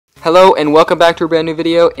Hello and welcome back to a brand new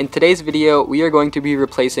video. In today's video, we are going to be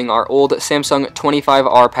replacing our old Samsung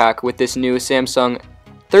 25R pack with this new Samsung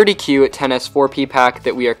 30Q 10S4P pack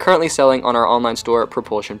that we are currently selling on our online store,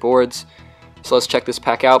 Propulsion Boards. So let's check this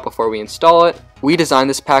pack out before we install it. We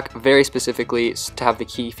designed this pack very specifically to have the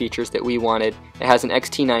key features that we wanted. It has an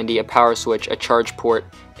XT90, a power switch, a charge port,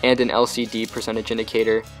 and an LCD percentage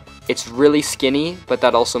indicator. It's really skinny, but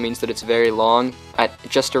that also means that it's very long at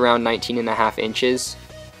just around 19.5 inches.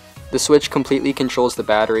 The switch completely controls the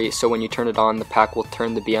battery, so when you turn it on, the pack will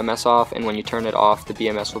turn the BMS off, and when you turn it off, the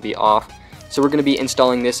BMS will be off. So we're going to be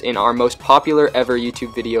installing this in our most popular ever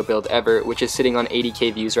YouTube video build ever, which is sitting on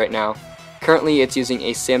 80k views right now. Currently, it's using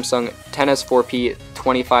a Samsung 10S4P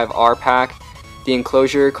 25R pack. The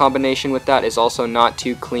enclosure combination with that is also not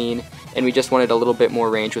too clean, and we just wanted a little bit more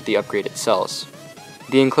range with the upgraded cells.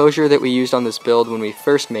 The enclosure that we used on this build when we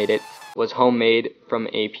first made it was homemade from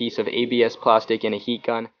a piece of ABS plastic and a heat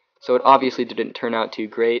gun. So it obviously didn't turn out too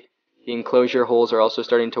great. The enclosure holes are also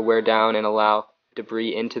starting to wear down and allow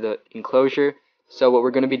debris into the enclosure. So what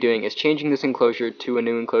we're going to be doing is changing this enclosure to a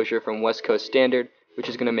new enclosure from West Coast Standard, which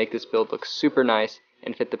is going to make this build look super nice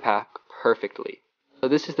and fit the pack perfectly. So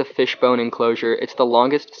this is the fishbone enclosure. It's the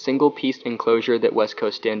longest single-piece enclosure that West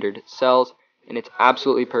Coast Standard sells, and it's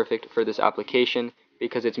absolutely perfect for this application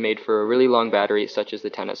because it's made for a really long battery such as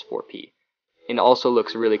the 10S4P. And it also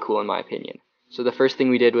looks really cool in my opinion. So the first thing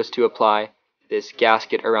we did was to apply this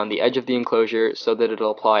gasket around the edge of the enclosure so that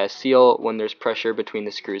it'll apply a seal when there's pressure between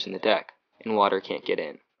the screws in the deck and water can't get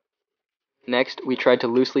in. Next, we tried to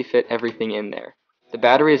loosely fit everything in there. The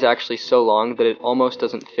battery is actually so long that it almost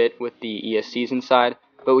doesn't fit with the ESCs inside,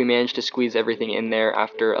 but we managed to squeeze everything in there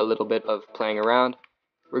after a little bit of playing around.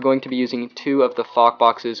 We're going to be using 2 of the FOC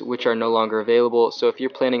boxes, which are no longer available, so if you're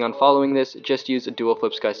planning on following this, just use a dual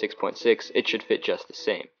Flip Sky 6.6, it should fit just the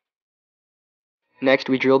same. Next,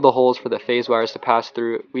 we drilled the holes for the phase wires to pass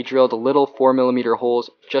through. We drilled little 4mm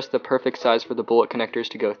holes, just the perfect size for the bullet connectors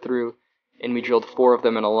to go through, and we drilled 4 of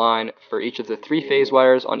them in a line for each of the 3 phase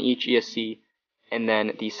wires on each ESC, and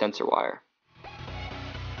then the sensor wire.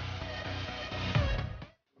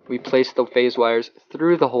 We placed the phase wires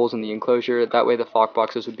through the holes in the enclosure, that way the FOC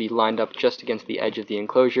boxes would be lined up just against the edge of the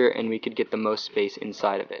enclosure and we could get the most space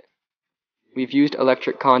inside of it. We've used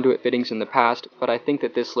electric conduit fittings in the past, but I think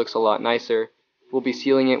that this looks a lot nicer. We'll be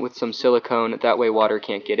sealing it with some silicone, that way water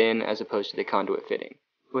can't get in as opposed to the conduit fitting.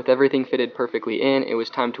 With everything fitted perfectly in, it was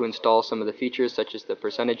time to install some of the features such as the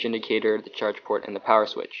percentage indicator, the charge port, and the power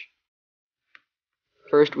switch.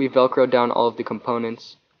 First, we velcroed down all of the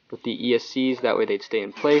components with the ESCs, that way they'd stay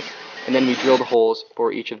in place, and then we drilled holes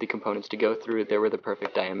for each of the components to go through that were the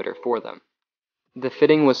perfect diameter for them. The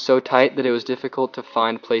fitting was so tight that it was difficult to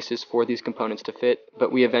find places for these components to fit,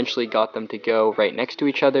 but we eventually got them to go right next to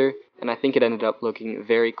each other, and I think it ended up looking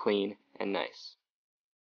very clean and nice.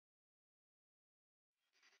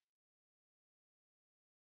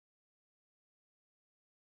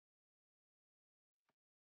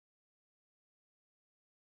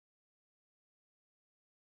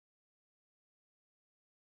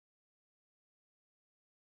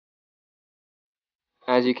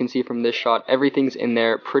 As you can see from this shot, everything's in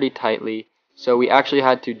there pretty tightly, so we actually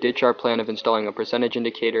had to ditch our plan of installing a percentage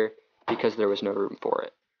indicator because there was no room for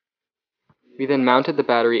it. We then mounted the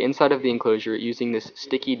battery inside of the enclosure using this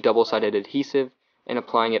sticky double-sided adhesive and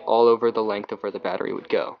applying it all over the length of where the battery would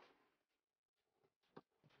go.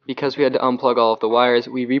 Because we had to unplug all of the wires,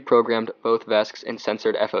 we reprogrammed both VESCs and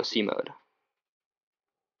censored FOC mode.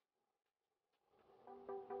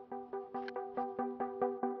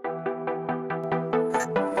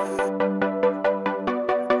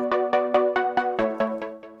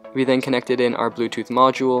 We then connected in our Bluetooth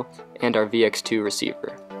module and our VX2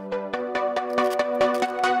 receiver.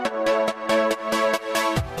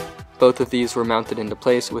 Both of these were mounted into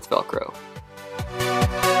place with Velcro.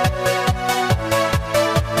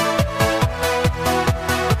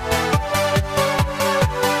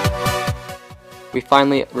 We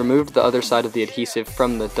finally removed the other side of the adhesive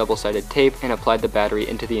from the double-sided tape and applied the battery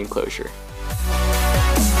into the enclosure.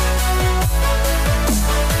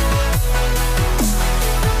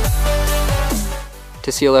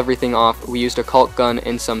 To seal everything off, we used a caulk gun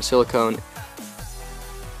and some silicone.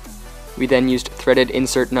 We then used threaded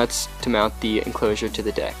insert nuts to mount the enclosure to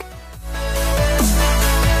the deck.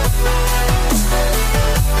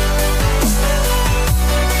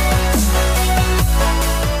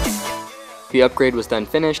 The upgrade was then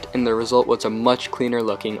finished, and the result was a much cleaner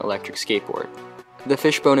looking electric skateboard. The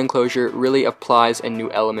fishbone enclosure really applies a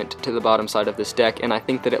new element to the bottom side of this deck, and I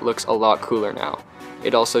think that it looks a lot cooler now.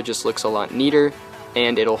 It also just looks a lot neater,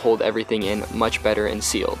 and it'll hold everything in much better and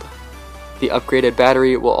sealed. The upgraded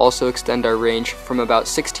battery will also extend our range from about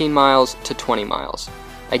 16 miles to 20 miles.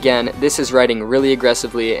 Again, this is riding really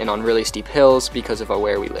aggressively and on really steep hills because of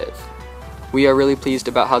where we live. We are really pleased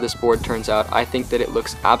about how this board turns out. I think that it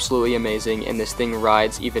looks absolutely amazing and this thing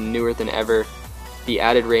rides even newer than ever. The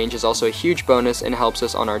added range is also a huge bonus and helps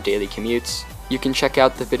us on our daily commutes. You can check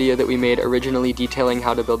out the video that we made originally detailing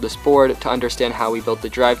how to build this board to understand how we built the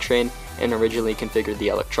drivetrain and originally configured the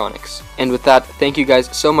electronics. And with that, thank you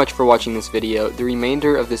guys so much for watching this video. The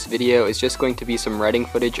remainder of this video is just going to be some riding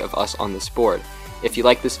footage of us on this board. If you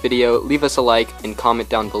like this video, leave us a like and comment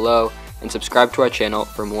down below, and subscribe to our channel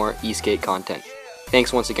for more e-skate content.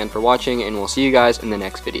 Thanks once again for watching, and we'll see you guys in the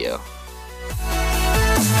next video.